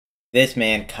This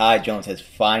man, Kai Jones, has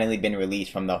finally been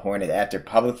released from the Hornets after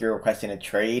publicly requesting a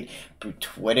trade through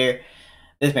Twitter.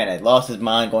 This man has lost his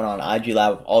mind going on IG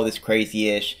Live with all this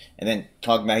crazy-ish and then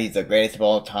talking about he's the greatest of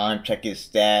all time. Check his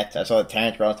stats. I saw the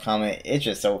Terrence Ross comment. It's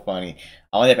just so funny.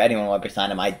 I wonder if anyone will ever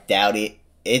sign him. I doubt it.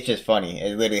 It's just funny.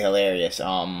 It's literally hilarious.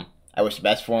 I wish the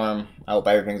best for him. I hope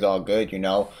everything's all good.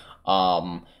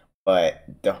 But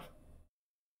the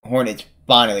Hornets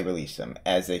finally released him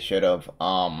as they should have.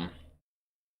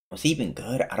 Was he even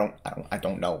good? I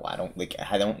don't know.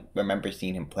 I don't remember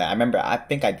seeing him play. I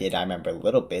think I did. I remember a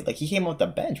little bit. Like he came off the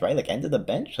bench, right? Like end of the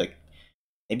bench, like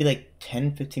maybe like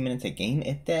 10, 15 minutes a game,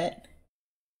 if that.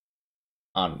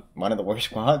 On one of the worst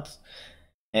squads.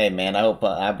 Hey man, I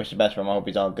wish the best for him. I hope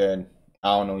he's all good.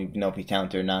 I don't even know if he's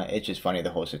talented or not. It's just funny the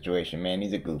whole situation, man.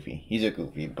 He's a goofy. He's a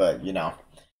goofy, but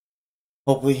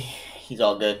hopefully he's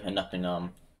all good and nothing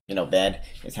bad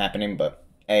is happening. But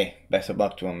hey, best of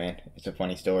luck to him, man. It's a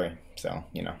funny story, so I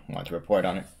want to report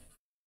on it.